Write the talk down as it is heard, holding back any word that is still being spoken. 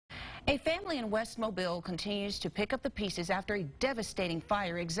A family in West Mobile continues to pick up the pieces after a devastating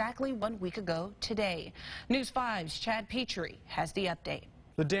fire exactly 1 week ago today. News 5's Chad Petrie has the update.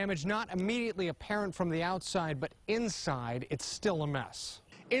 The damage not immediately apparent from the outside, but inside, it's still a mess.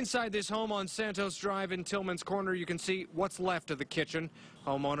 Inside this home on Santos Drive in Tillman's Corner, you can see what's left of the kitchen.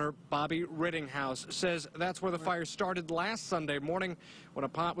 Homeowner Bobby Rittinghouse says that's where the fire started last Sunday morning when a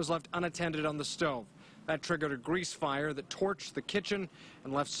pot was left unattended on the stove. That triggered a grease fire that torched the kitchen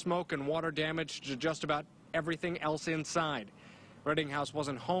and left smoke and water damage to just about everything else inside. Rittinghouse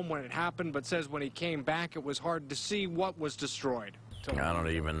wasn't home when it happened, but says when he came back, it was hard to see what was destroyed. I don't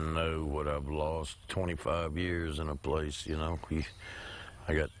even know what I've lost. 25 years in a place, you know.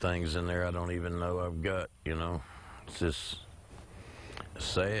 I got things in there I don't even know I've got, you know. It's just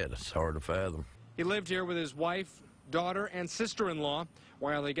sad. It's hard to fathom. He lived here with his wife, daughter, and sister-in-law.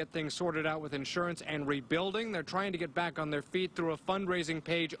 While they get things sorted out with insurance and rebuilding, they're trying to get back on their feet through a fundraising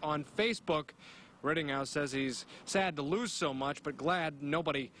page on Facebook. Rittinghouse says he's sad to lose so much, but glad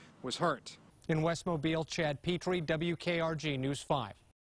nobody was hurt. In West Mobile, Chad Petrie, WKRG News 5.